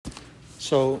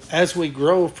So as we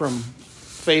grow from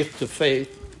faith to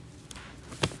faith,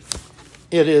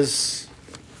 it is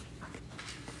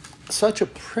such a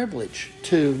privilege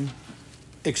to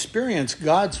experience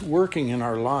God's working in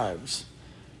our lives.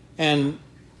 And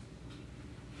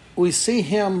we see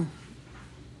Him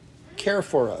care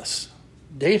for us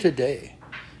day to day.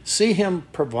 See Him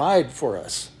provide for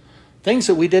us. Things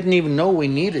that we didn't even know we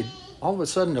needed all of a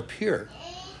sudden appear.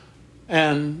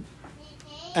 And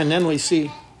then we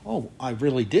see, oh, I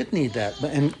really did need that.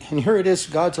 And here it is,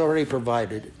 God's already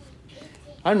provided it.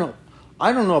 I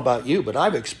don't know about you, but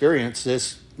I've experienced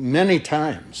this many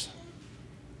times.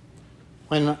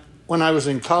 When I was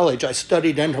in college, I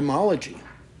studied entomology,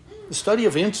 the study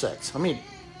of insects. I mean,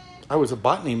 I was a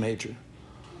botany major.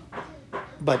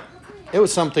 But it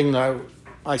was something that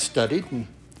I studied, and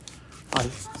I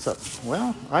thought,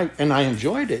 well, I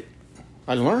enjoyed it.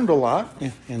 I learned a lot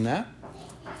in that.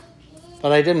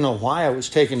 But I didn't know why I was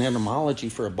taking entomology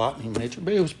for a botany major,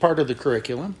 but it was part of the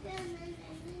curriculum.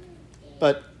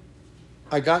 But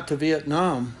I got to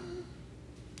Vietnam,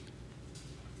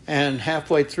 and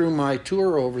halfway through my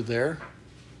tour over there,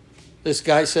 this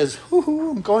guy says,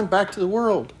 I'm going back to the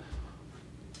world.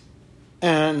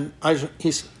 And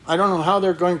he said, I don't know how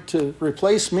they're going to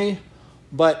replace me,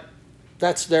 but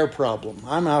that's their problem.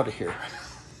 I'm out of here.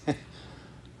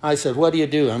 I said, what do you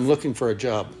do? I'm looking for a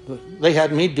job. They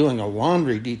had me doing a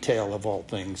laundry detail of all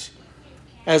things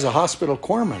as a hospital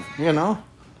corpsman,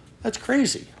 That's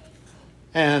crazy.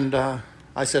 And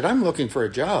I said, I'm looking for a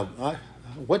job.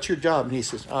 What's your job? And he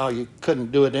says, oh, you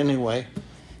couldn't do it anyway.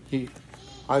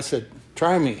 I said,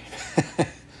 try me.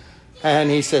 And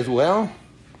he said, well,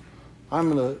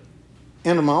 I'm the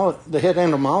head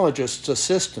entomologist's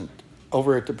assistant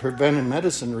over at the Preventive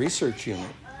Medicine Research Unit.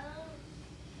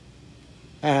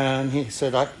 And he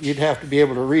said, you'd have to be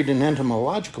able to read an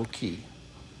entomological key.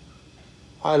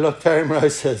 I looked at him and I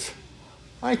says,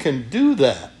 I can do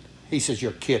that. He says,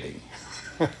 you're kidding.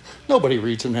 Nobody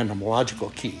reads an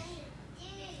entomological key.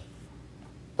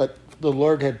 But the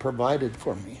Lord had provided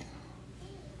for me.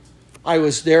 I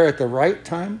was there at the right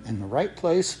time, in the right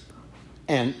place,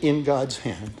 and in God's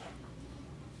hand.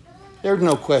 There's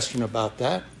no question about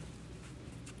that.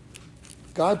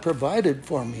 God provided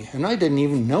for me, and I didn't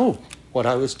even know what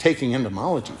I was taking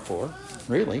entomology for,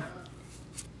 really.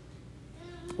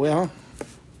 Well,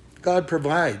 God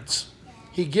provides.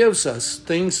 He gives us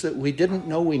things that we didn't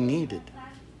know we needed.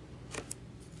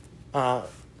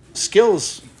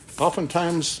 Skills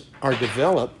oftentimes are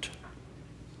developed,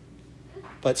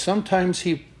 but sometimes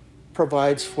He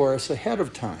provides for us ahead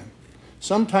of time.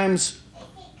 Sometimes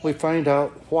we find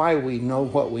out why we know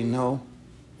what we know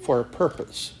for a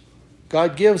purpose.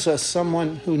 God gives us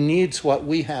someone who needs what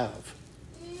we have.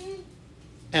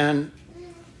 And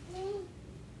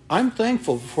I'm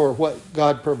thankful for what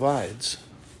God provides.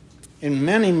 In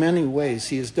many, many ways,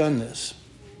 He has done this.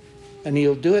 And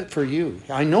He'll do it for you.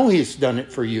 I know He's done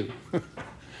it for you.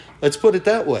 Let's put it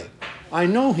that way. I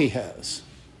know He has.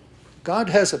 God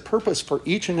has a purpose for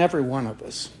each and every one of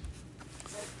us.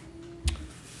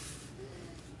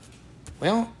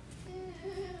 Well,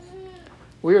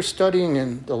 we are studying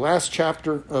in the last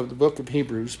chapter of the book of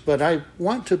Hebrews, but I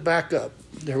want to back up.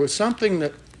 There was something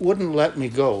that wouldn't let me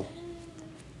go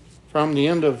from the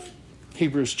end of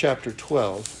Hebrews chapter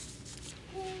 12.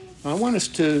 I want us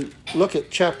to look at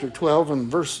chapter 12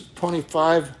 and verse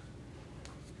 25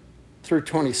 through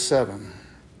 27.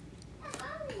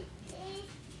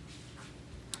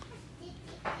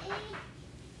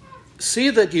 See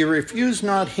that ye refuse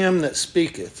not him that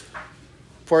speaketh.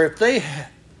 For if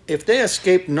they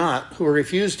escape not, who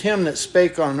refused him that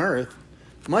spake on earth,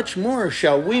 much more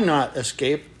shall we not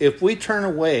escape if we turn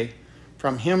away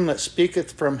from him that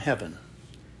speaketh from heaven,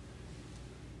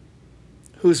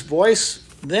 whose voice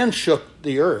then shook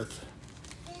the earth.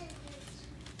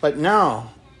 But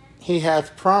now he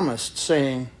hath promised,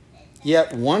 saying,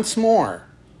 Yet once more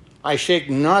I shake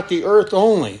not the earth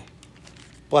only,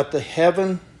 but the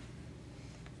heaven.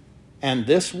 And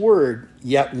this word,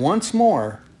 yet once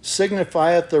more,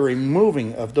 signifieth the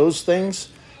removing of those things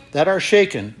that are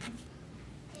shaken,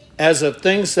 as of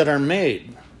things that are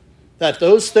made, that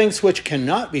those things which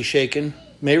cannot be shaken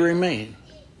may remain.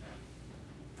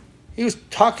 He was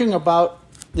talking about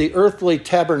the earthly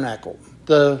tabernacle,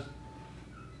 the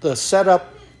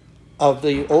setup of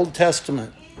the Old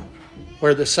Testament,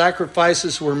 where the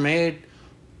sacrifices were made,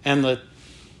 and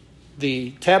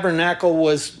the tabernacle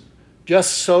was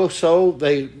just so.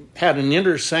 They had an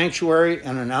inner sanctuary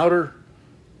and an outer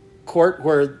court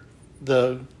where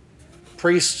the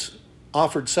priests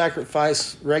offered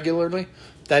sacrifice regularly.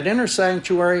 That inner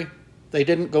sanctuary they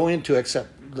didn't go into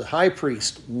except the high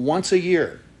priest once a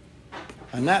year.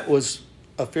 And that was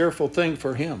a fearful thing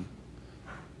for him.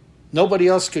 Nobody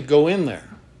else could go in there.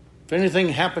 If anything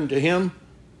happened to him,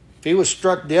 if he was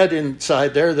struck dead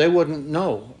inside there, they wouldn't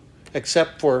know,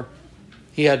 except for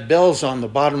he had bells on the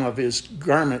bottom of his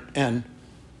garment and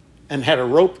had a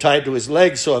rope tied to his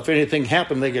legs, so if anything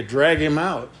happened, they could drag him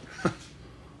out.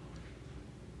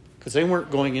 Because they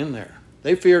weren't going in there.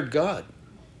 They feared God,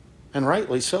 and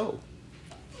rightly so.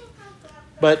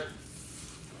 But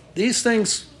these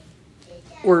things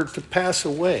were to pass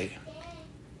away.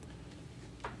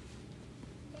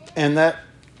 And that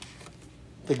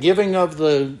the giving of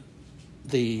the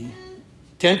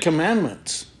Ten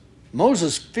Commandments,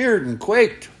 Moses feared and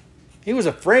quaked. He was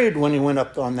afraid when he went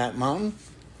up on that mountain,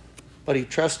 but he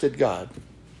trusted God.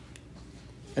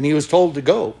 And he was told to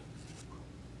go.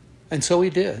 And so he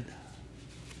did.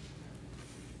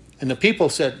 And the people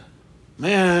said,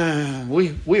 man,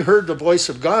 we heard the voice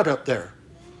of God up there.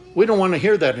 We don't want to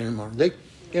hear that anymore.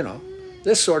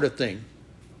 This sort of thing.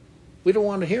 We don't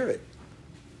want to hear it.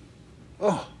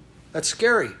 Oh, that's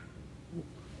scary.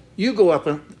 You go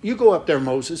up there,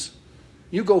 Moses.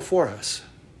 You go for us.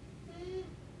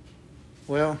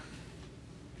 Well,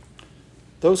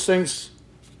 those things,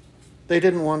 they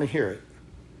didn't want to hear it.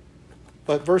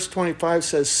 But verse 25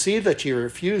 says, see that ye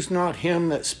refuse not him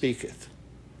that speaketh.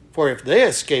 For if they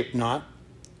escape not,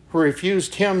 who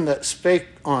refused him that spake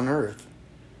on earth,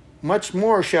 much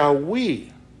more shall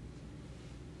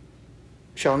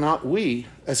not we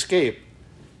escape,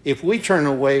 if we turn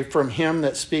away from him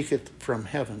that speaketh from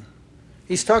heaven.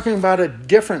 He's talking about a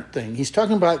different thing. He's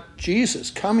talking about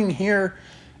Jesus coming here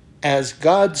as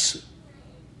God's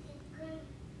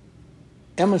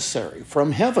emissary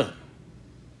from heaven.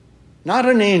 Not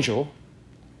an angel,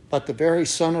 but the very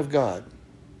Son of God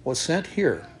was sent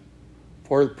here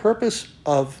for the purpose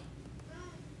of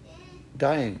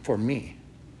dying for me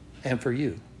and for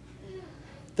you.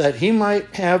 That he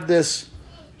might have this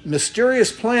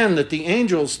mysterious plan that the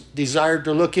angels desired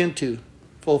to look into,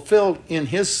 fulfilled in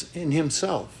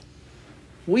himself.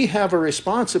 We have a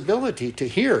responsibility to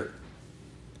hear.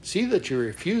 See that you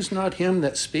refuse not him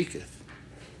that speaketh,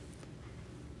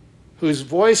 whose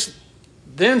voice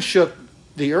then shook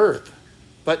the earth.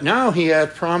 But now he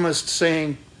hath promised,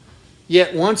 saying,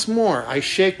 yet once more I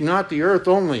shake not the earth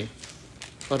only,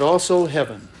 but also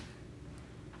heaven.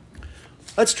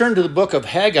 Let's turn to the book of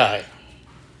Haggai.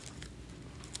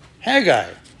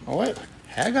 Haggai. Oh, wait.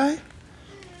 Haggai?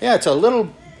 Yeah,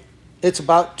 it's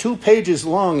about 2 pages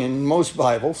long in most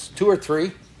Bibles, 2 or 3.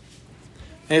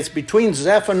 And it's between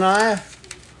Zephaniah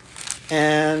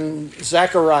and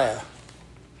Zechariah.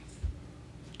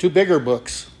 2 bigger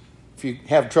books, if you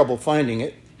have trouble finding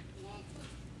it.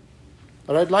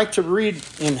 But I'd like to read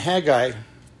in Haggai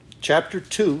chapter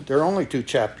 2. There are only 2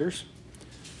 chapters.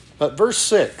 But verse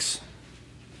 6.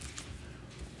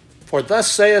 For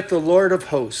thus saith the Lord of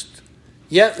hosts,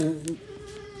 yet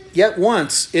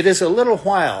once it is a little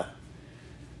while,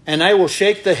 and I will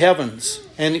shake the heavens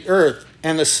and the earth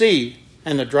and the sea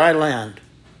and the dry land.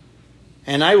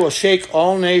 And I will shake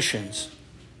all nations,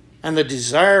 and the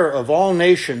desire of all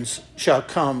nations shall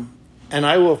come, and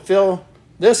I will fill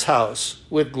this house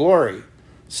with glory,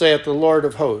 saith the Lord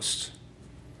of hosts.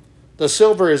 The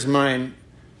silver is mine,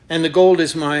 and the gold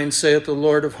is mine, saith the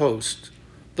Lord of hosts.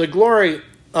 The glory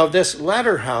of this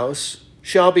latter house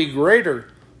shall be greater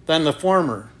than the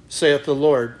former, saith the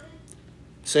Lord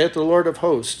of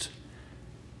hosts.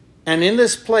 And in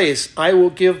this place I will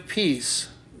give peace,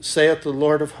 saith the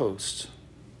Lord of hosts.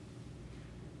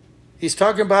 He's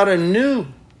talking about a new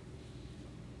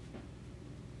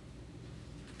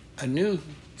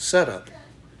setup.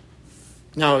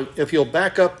 Now, if you'll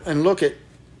back up and look at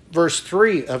verse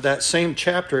 3 of that same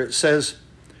chapter, it says,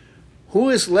 who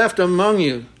is left among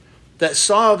you that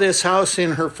saw this house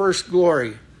in her first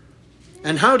glory?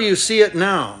 And how do you see it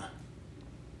now?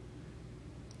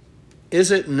 Is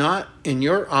it not in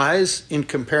your eyes in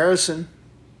comparison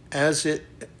as it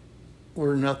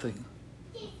were nothing?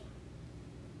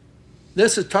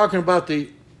 This is talking about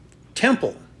the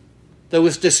temple that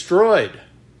was destroyed.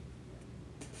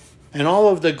 And all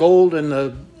of the gold and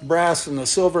the brass and the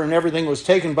silver and everything was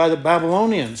taken by the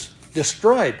Babylonians.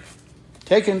 Destroyed.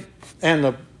 Taken,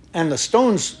 and the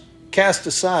stones cast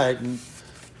aside,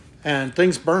 and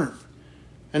things burnt.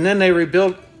 And then they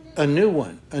rebuilt a new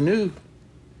one, a new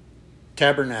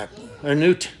tabernacle,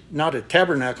 not a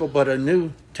tabernacle, but a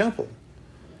new temple.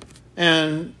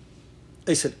 And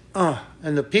they said,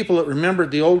 and the people that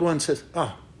remembered the old one said,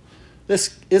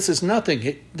 this is nothing.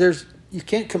 You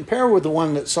can't compare with the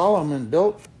one that Solomon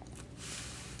built.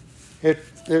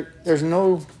 There's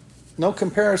no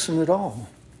comparison at all.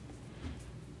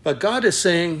 But God is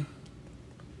saying,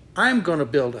 I'm going to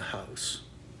build a house.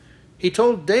 He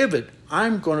told David,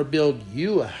 I'm going to build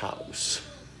you a house.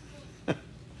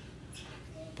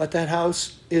 But that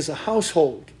house is a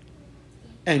household.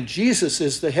 And Jesus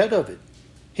is the head of it.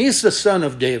 He's the son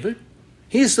of David.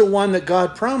 He's the one that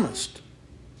God promised.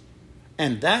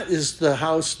 And that is the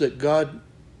house that God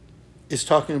is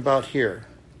talking about here.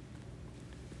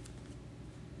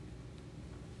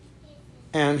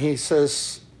 And he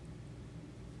says,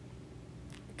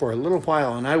 for a little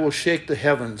while, and I will shake the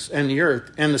heavens and the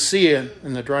earth and the sea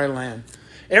and the dry land.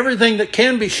 Everything that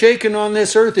can be shaken on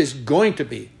this earth is going to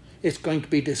be. It's going to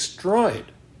be destroyed.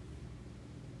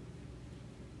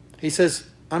 He says,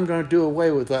 I'm going to do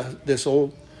away with this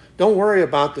old. Don't worry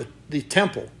about the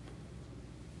temple.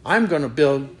 I'm going to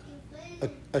build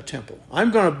a temple.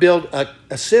 I'm going to build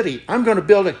a city. I'm going to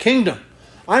build a kingdom.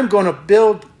 I'm going to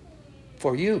build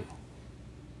for you.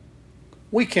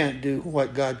 We can't do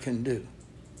what God can do.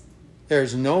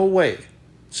 There's no way.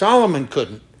 Solomon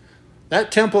couldn't.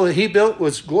 That temple that he built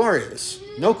was glorious.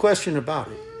 No question about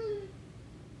it.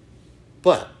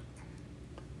 But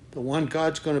the one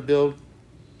God's going to build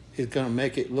is going to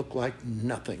make it look like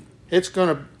nothing. It's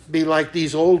going to be like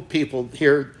these old people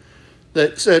here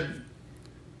that said,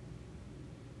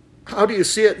 how do you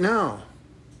see it now?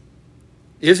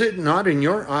 Is it not in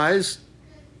your eyes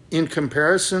in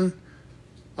comparison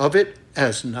of it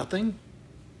as nothing?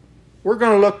 We're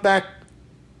going to look back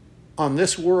on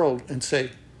this world and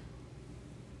say,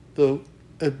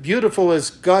 as beautiful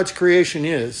as God's creation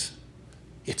is,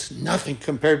 it's nothing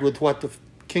compared with what the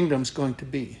kingdom's going to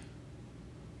be.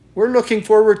 We're looking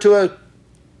forward to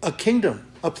a kingdom,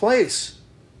 a place.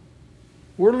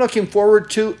 We're looking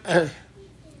forward to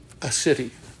a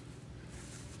city,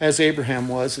 as Abraham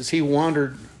was, as he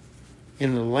wandered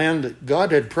in the land that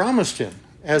God had promised him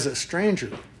as a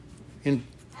stranger.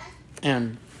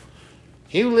 And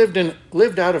he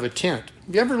lived out of a tent.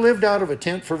 Have you ever lived out of a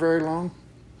tent for very long?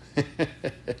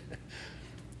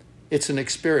 It's an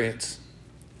experience.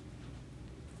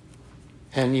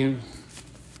 And you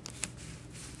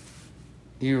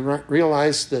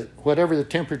realize that whatever the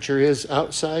temperature is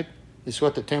outside is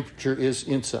what the temperature is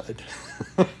inside.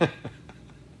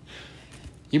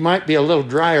 You might be a little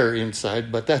drier inside,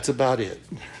 but that's about it.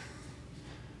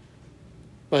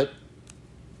 But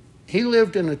he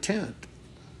lived in a tent,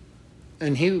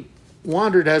 and he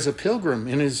wandered as a pilgrim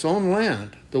in his own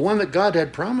land, the one that God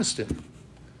had promised him.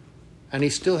 And he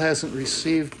still hasn't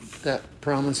received that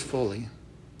promise fully.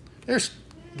 The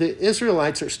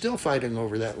Israelites are still fighting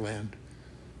over that land.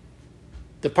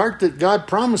 The part that God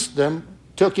promised them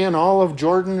took in all of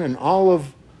Jordan and all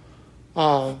of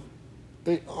on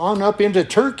up into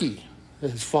Turkey,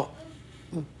 and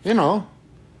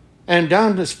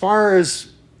down as far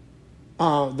as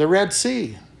the Red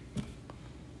Sea.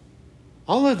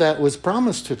 All of that was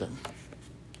promised to them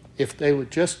if they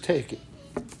would just take it.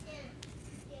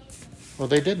 Well,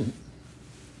 they didn't.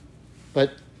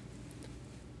 But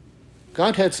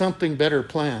God had something better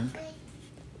planned.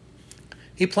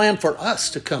 He planned for us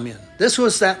to come in. This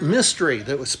was that mystery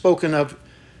that was spoken of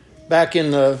back in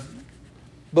the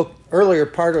earlier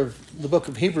part of the book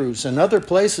of Hebrews and other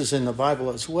places in the Bible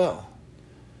as well.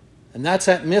 And that's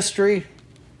that mystery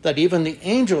that even the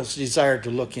angels desired to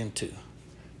look into.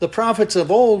 The prophets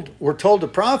of old were told to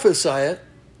prophesy it,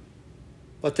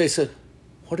 but they said,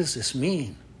 what does this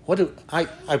mean? I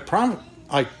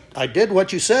did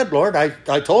what you said, Lord.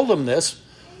 I told them this,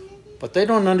 but they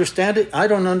don't understand it. I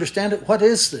don't understand it. What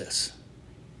is this?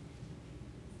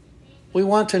 We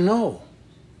want to know.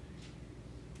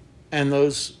 And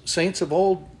those saints of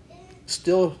old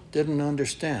still didn't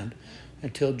understand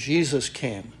until Jesus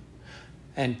came.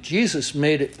 And Jesus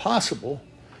made it possible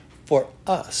for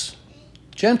us,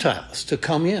 Gentiles, to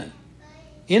come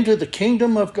into the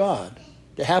kingdom of God,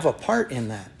 to have a part in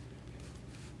that.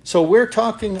 So we're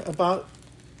talking about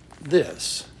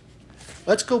this.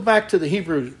 Let's go back to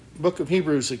the book of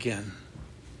Hebrews again.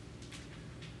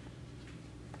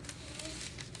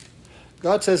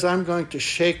 God says, I'm going to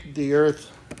shake the earth,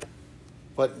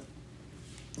 but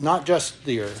not just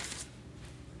the earth.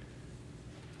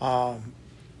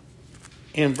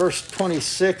 In verse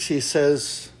 26, he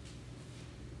says,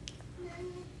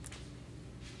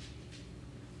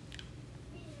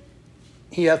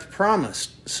 he hath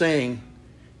promised, saying,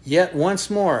 yet once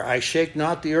more I shake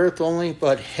not the earth only,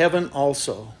 but heaven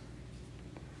also.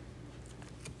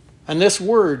 And this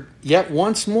word, yet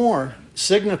once more,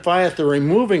 signifieth the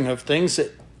removing of things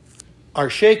that are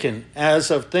shaken,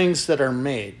 as of things that are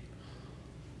made.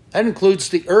 That includes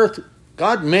the earth.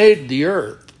 God made the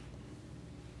earth.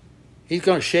 He's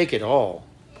going to shake it all.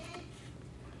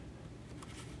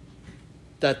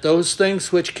 that those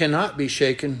things which cannot be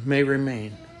shaken may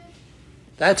remain.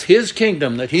 That's his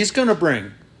kingdom that he's going to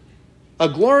bring. A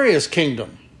glorious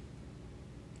kingdom.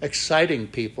 Exciting,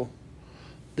 people.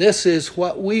 This is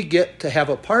what we get to have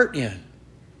a part in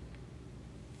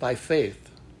by faith.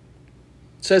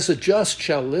 It says the just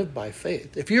shall live by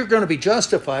faith. If you're going to be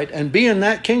justified and be in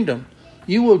that kingdom,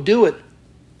 you will do it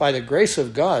by the grace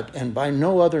of God and by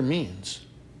no other means.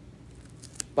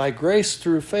 By grace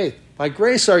through faith. By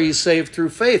grace are you saved through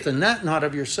faith, and that not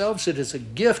of yourselves. It is a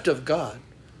gift of God,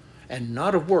 and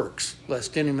not of works,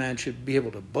 lest any man should be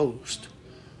able to boast.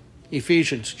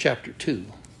 Ephesians chapter 2.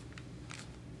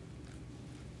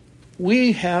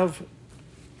 We have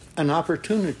an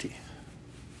opportunity.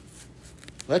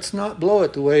 Let's not blow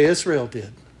it the way Israel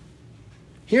did.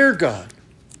 Hear God.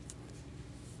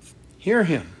 Hear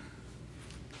him.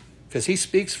 Because he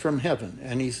speaks from heaven.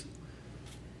 And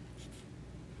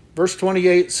verse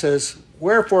 28 says,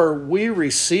 wherefore we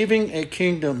receiving a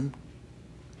kingdom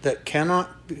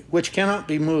which cannot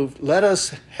be moved, let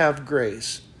us have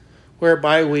grace,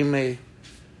 whereby we may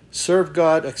serve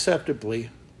God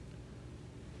acceptably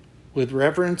with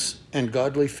reverence and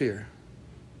godly fear.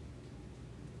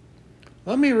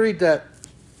 Let me read that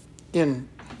in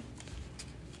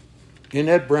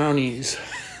Ed Brownies.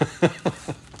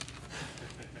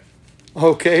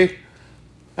 Okay.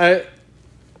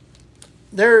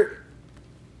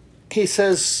 He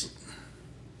says,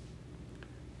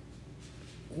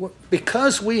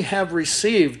 because we have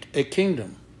received a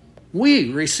kingdom,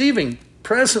 receiving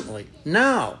presently,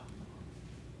 now,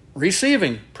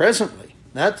 receiving presently,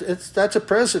 that's a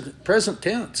present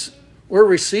tense. We're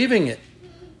receiving it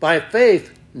by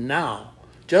faith now.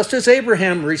 Just as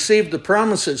Abraham received the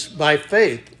promises by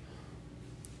faith,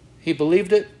 he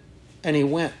believed it and he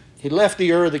went. He left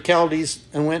the Ur of the Chaldees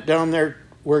and went down there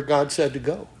where God said to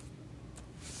go.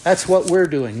 That's what we're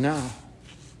doing now.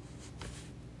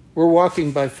 We're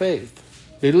walking by faith,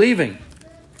 believing,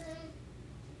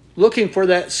 looking for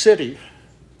that city,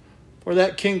 for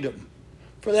that kingdom,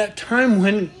 for that time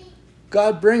when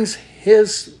God brings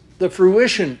the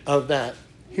fruition of that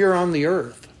here on the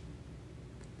earth.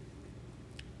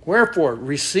 Wherefore,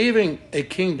 receiving a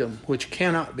kingdom which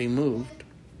cannot be moved,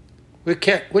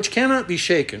 which cannot be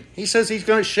shaken. He says he's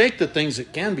going to shake the things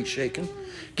that can be shaken.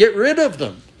 Get rid of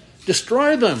them.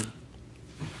 Destroy them.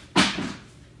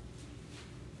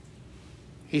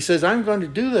 He says, I'm going to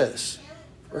do this.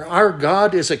 For our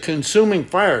God is a consuming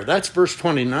fire. That's verse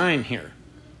 29 here.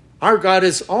 Our God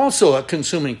is also a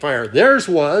consuming fire. Theirs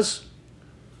was.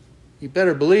 You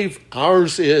better believe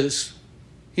ours is.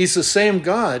 He's the same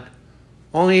God,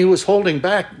 only he was holding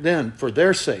back then for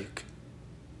their sake,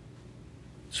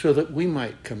 so that we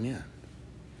might come in.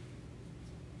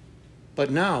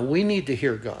 But now we need to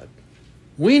hear God.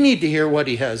 We need to hear what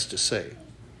he has to say.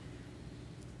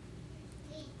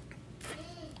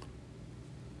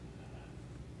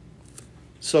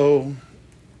 So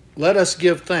let us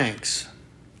give thanks.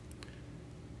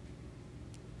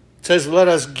 It says, let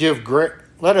us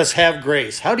have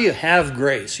grace. How do you have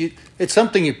grace? It's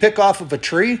something you pick off of a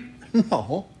tree?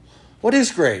 No. What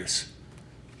is grace?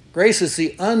 Grace is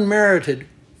the unmerited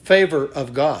favor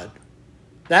of God,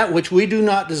 that which we do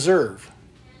not deserve.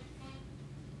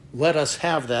 Let us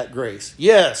have that grace.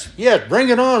 Yes, bring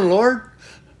it on, Lord.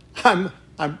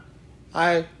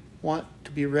 I want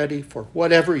to be ready for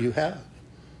whatever you have.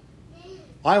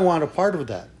 I want a part of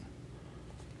that.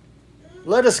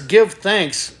 Let us give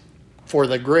thanks for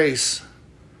the grace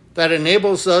that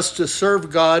enables us to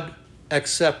serve God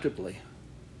acceptably.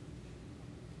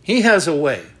 He has a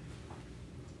way.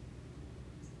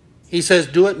 He says,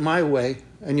 do it my way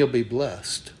and you'll be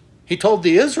blessed. He told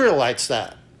the Israelites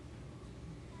that.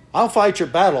 I'll fight your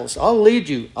battles. I'll lead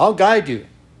you. I'll guide you.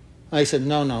 I said,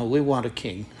 no, we want a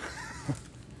king.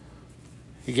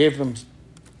 He gave them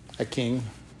a king.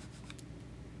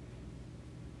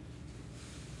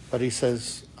 But he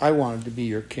says, I wanted to be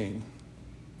your king.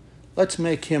 Let's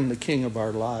make him the king of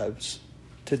our lives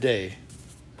today.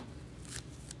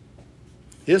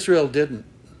 Israel didn't.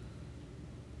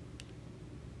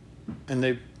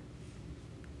 And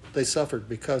they suffered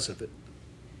because of it.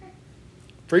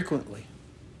 Frequently.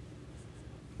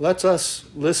 Let us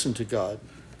listen to God.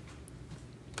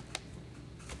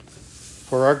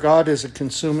 For our God is a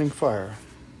consuming fire.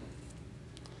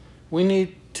 We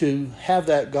need to have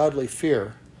that godly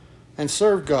fear and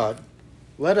serve God.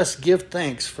 Let us give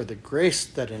thanks for the grace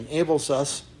that enables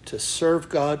us to serve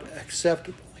God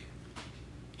acceptably.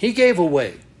 He gave a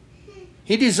way.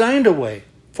 He designed a way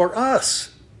for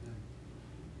us.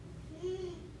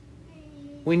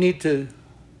 We need to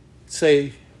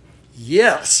say,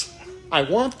 yes, I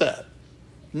want that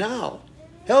now.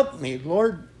 Help me,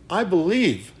 Lord. I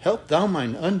believe. Help thou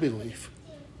mine unbelief.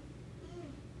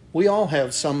 We all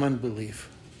have some unbelief.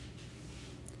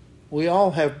 We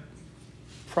all have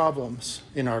problems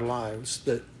in our lives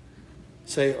that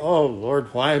say, oh,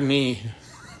 Lord, why me?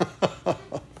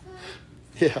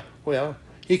 Yeah, well,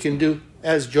 he can do,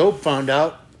 as Job found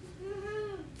out,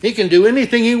 he can do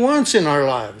anything he wants in our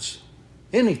lives.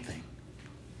 Anything.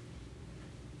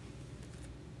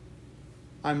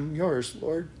 I'm yours,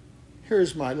 Lord.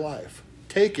 Here's my life.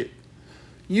 Take it.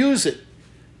 Use it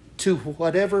to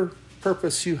whatever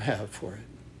purpose you have for it.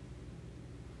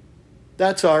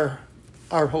 That's our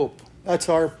hope. That's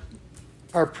our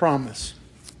promise.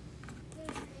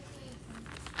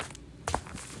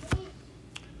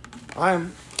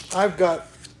 I've got,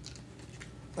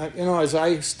 as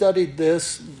I studied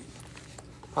this,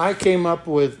 I came up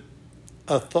with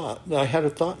a thought. I had a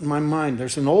thought in my mind.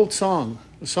 There's an old song,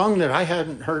 a song that I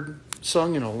hadn't heard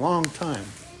sung in a long time.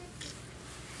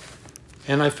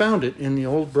 And I found it in the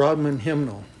old Broadman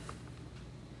hymnal.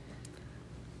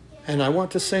 And I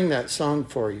want to sing that song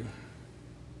for you.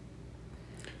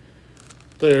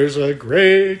 There's a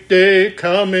great day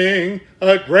coming,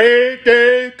 a great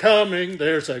day coming,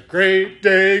 there's a great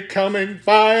day coming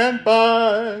by and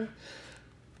by,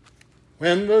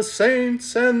 when the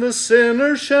saints and the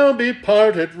sinners shall be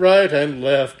parted right and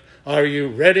left. Are you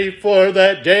ready for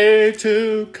that day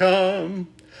to come?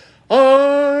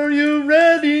 Are you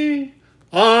ready?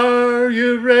 Are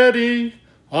you ready?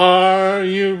 Are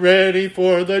you ready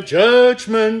for the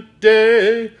judgment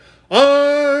day?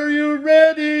 Are you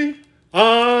ready?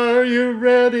 Are you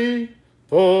ready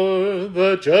for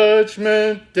the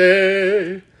judgment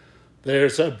day?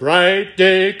 There's a bright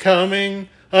day coming,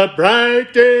 a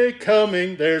bright day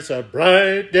coming, there's a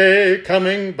bright day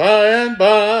coming by and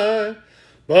by.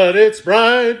 But its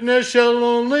brightness shall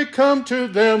only come to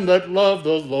them that love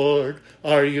the Lord.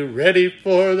 Are you ready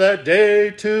for that day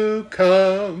to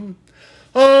come?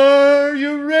 Are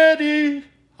you ready?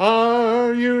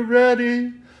 Are you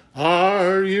ready?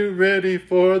 Are you ready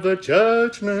for the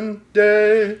judgment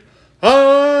day?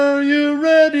 Are you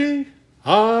ready?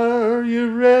 Are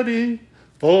you ready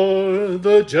for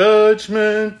the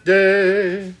judgment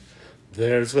day?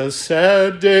 There's a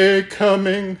sad day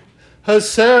coming, a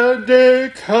sad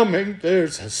day coming,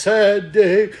 there's a sad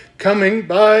day coming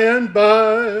by and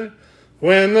by,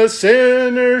 when the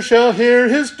sinner shall hear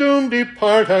his doom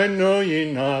depart. I know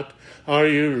ye not. Are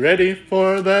you ready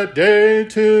for that day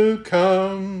to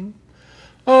come?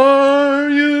 Are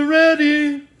you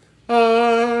ready?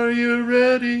 Are you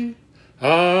ready?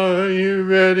 Are you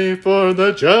ready for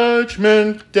the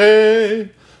judgment day?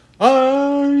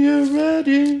 Are you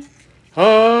ready?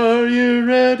 Are you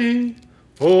ready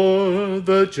for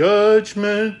the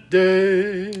judgment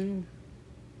day?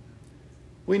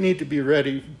 We need to be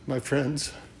ready, my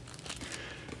friends.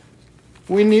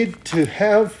 We need to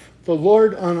have the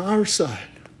Lord on our side.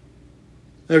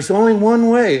 There's only one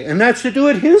way, and that's to do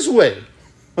it His way.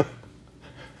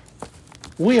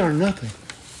 We are nothing.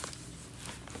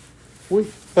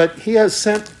 But He has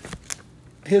sent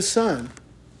His Son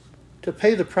to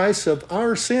pay the price of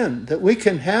our sin, that we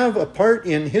can have a part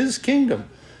in His kingdom,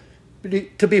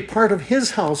 to be part of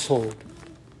His household.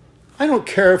 I don't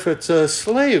care if it's a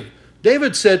slave.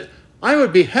 David said, I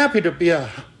would be happy to be a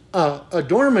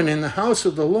doorman in the house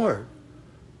of the Lord.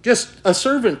 Just a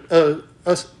servant to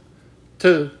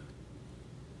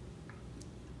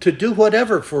do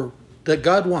whatever that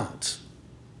God wants.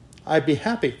 I'd be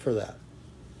happy for that.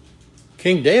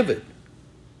 King David,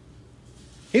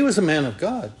 he was a man of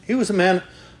God. He was a man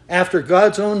after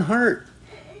God's own heart.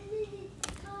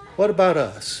 What about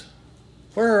us?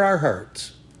 Where are our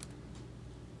hearts?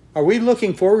 Are we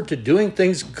looking forward to doing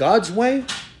things God's way?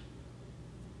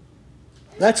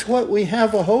 That's what we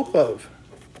have a hope of.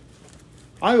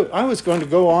 I was going to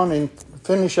go on and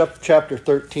finish up chapter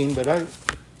 13, but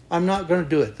I'm not going to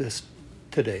do it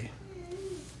today.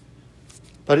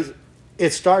 But it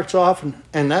starts off,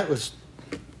 and that was...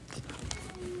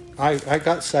 I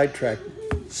got sidetracked.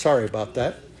 Sorry about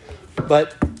that.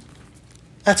 But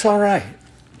that's all right.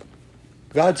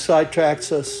 God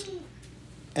sidetracks us,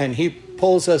 and He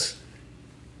pulls us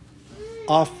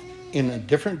off in a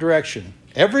different direction.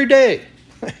 Every day.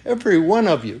 Every one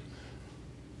of you.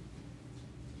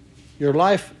 Your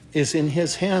life is in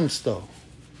His hands, though.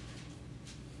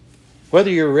 Whether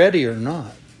you're ready or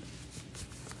not.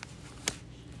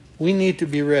 We need to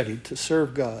be ready to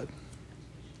serve God.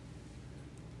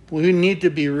 We need to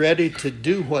be ready to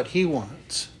do what He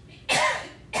wants.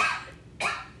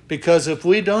 Because if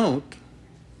we don't,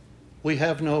 we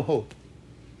have no hope.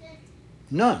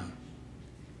 None.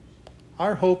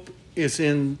 Our hope is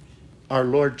in our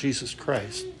Lord Jesus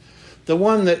Christ. The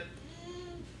one that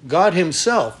God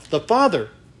himself, the Father,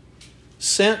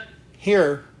 sent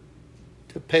here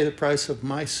to pay the price of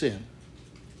my sin.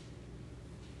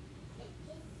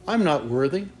 I'm not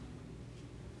worthy.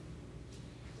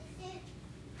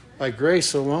 By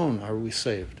grace alone are we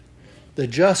saved. The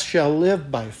just shall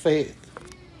live by faith.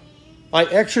 By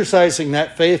exercising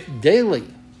that faith daily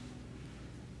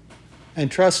and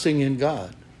trusting in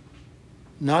God,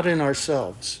 not in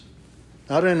ourselves,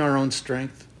 not in our own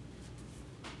strength,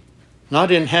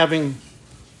 not in having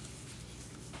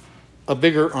a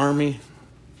bigger army,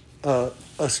 a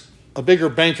bigger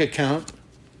bank account,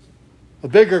 a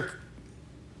bigger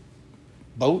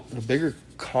boat, a bigger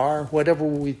car, whatever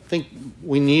we think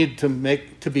we need to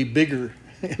be bigger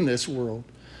in this world.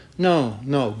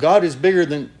 No. God is bigger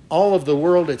than all of the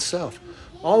world itself.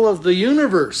 All of the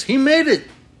universe. He made it.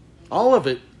 All of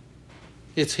it.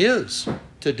 It's his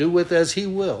to do with as he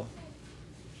will.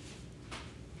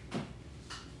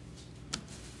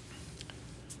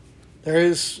 There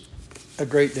is a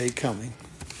great day coming.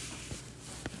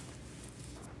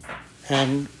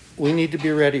 And we need to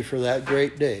be ready for that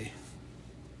great day.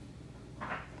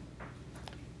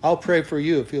 I'll pray for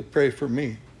you if you'll pray for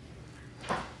me.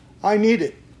 I need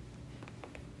it.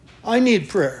 I need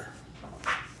prayer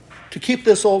to keep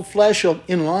this old flesh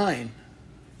in line.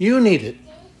 You need it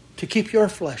to keep your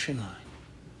flesh in line.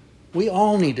 We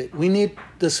all need it. We need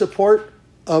the support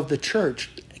of the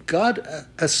church. God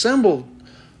assembled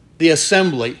the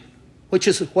assembly, which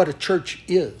is what a church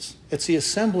is. It's the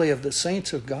assembly of the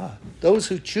saints of God, those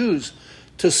who choose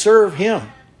to serve him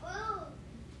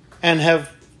and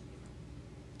have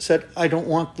said, I don't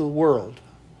want the world.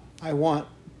 I want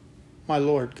my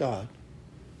Lord God.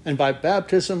 And by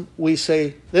baptism, we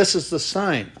say, this is the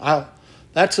sign.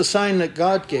 That's a sign that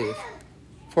God gave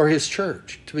for his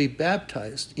church, to be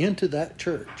baptized into that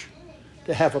church,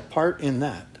 to have a part in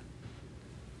that.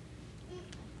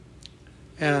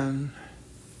 And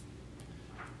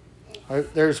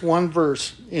there's one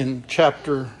verse in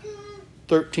chapter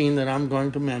 13 that I'm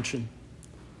going to mention.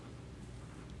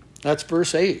 That's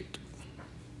verse 8.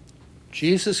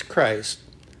 Jesus Christ,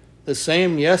 the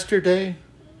same yesterday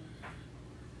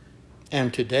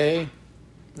and today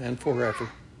and forever.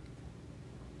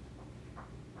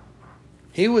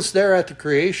 He was there at the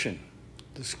creation.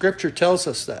 The scripture tells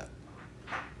us that.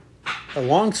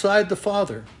 Alongside the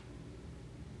Father.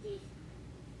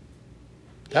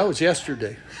 That was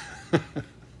yesterday.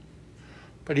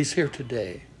 But he's here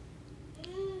today.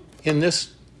 In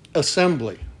this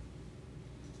assembly.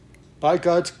 By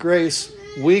God's grace,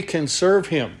 we can serve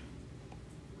him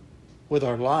with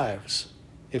our lives,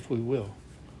 if we will.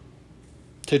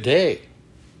 Today.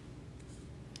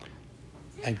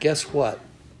 And guess what?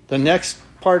 The next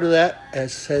part of that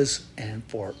says, and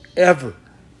forever.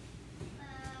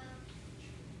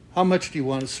 How much do you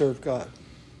want to serve God?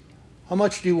 How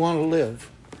much do you want to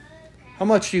live? How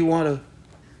much do you want to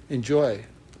enjoy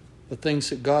the things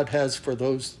that God has for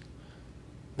those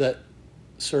that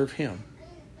serve him?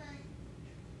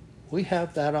 We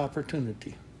have that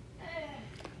opportunity.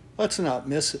 Let's not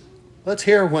miss it. Let's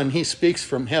hear when he speaks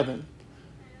from heaven.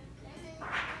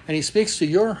 And he speaks to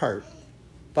your heart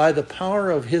by the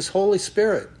power of his Holy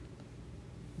Spirit.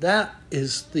 That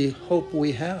is the hope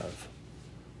we have.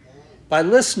 By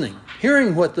listening,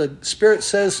 hearing what the Spirit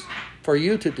says for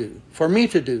you to do, for me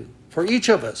to do, for each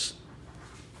of us,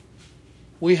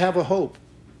 we have a hope.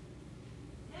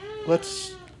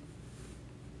 Let's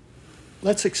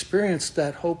experience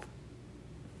that hope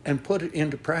and put it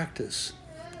into practice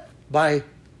by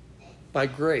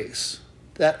grace,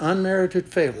 that unmerited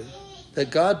favor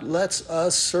that God lets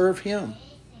us serve him.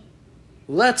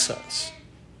 Lets us.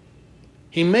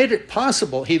 He made it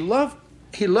possible. He loved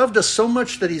us so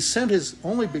much that he sent his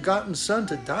only begotten Son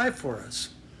to die for us.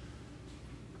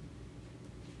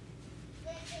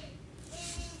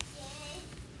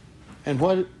 And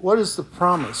what is the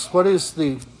promise? What was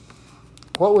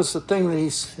the thing that he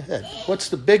said? What's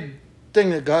the big thing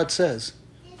that God says?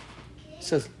 He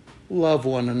says, love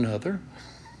one another.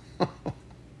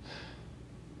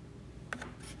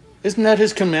 Isn't that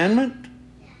his commandment?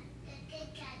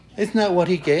 Isn't that what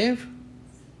he gave?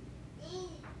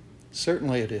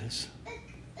 Certainly it is.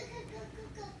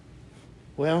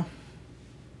 Well,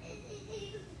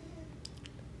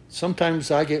 sometimes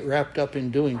I get wrapped up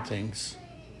in doing things.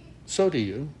 So do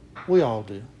you. We all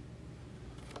do.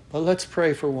 But let's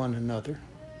pray for one another.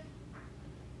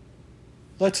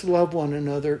 Let's love one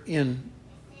another in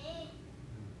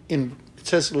it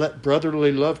says let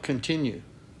brotherly love continue.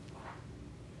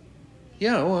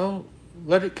 Yeah, well,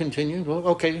 let it continue. Well,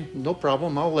 okay, no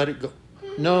problem. I'll let it go.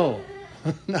 No,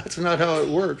 that's not how it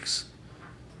works.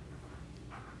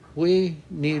 We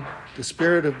need the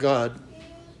Spirit of God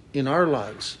in our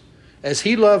lives. As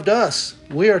He loved us,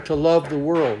 we are to love the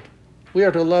world. We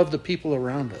are to love the people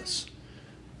around us.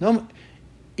 No,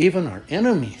 even our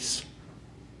enemies.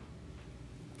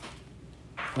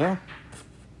 Well,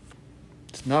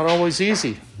 it's not always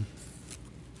easy.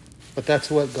 But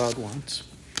that's what God wants.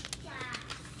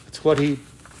 It's what He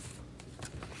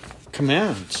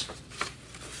commands.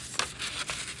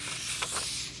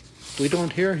 We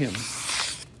don't hear Him.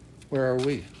 Where are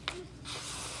we?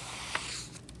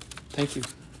 Thank you.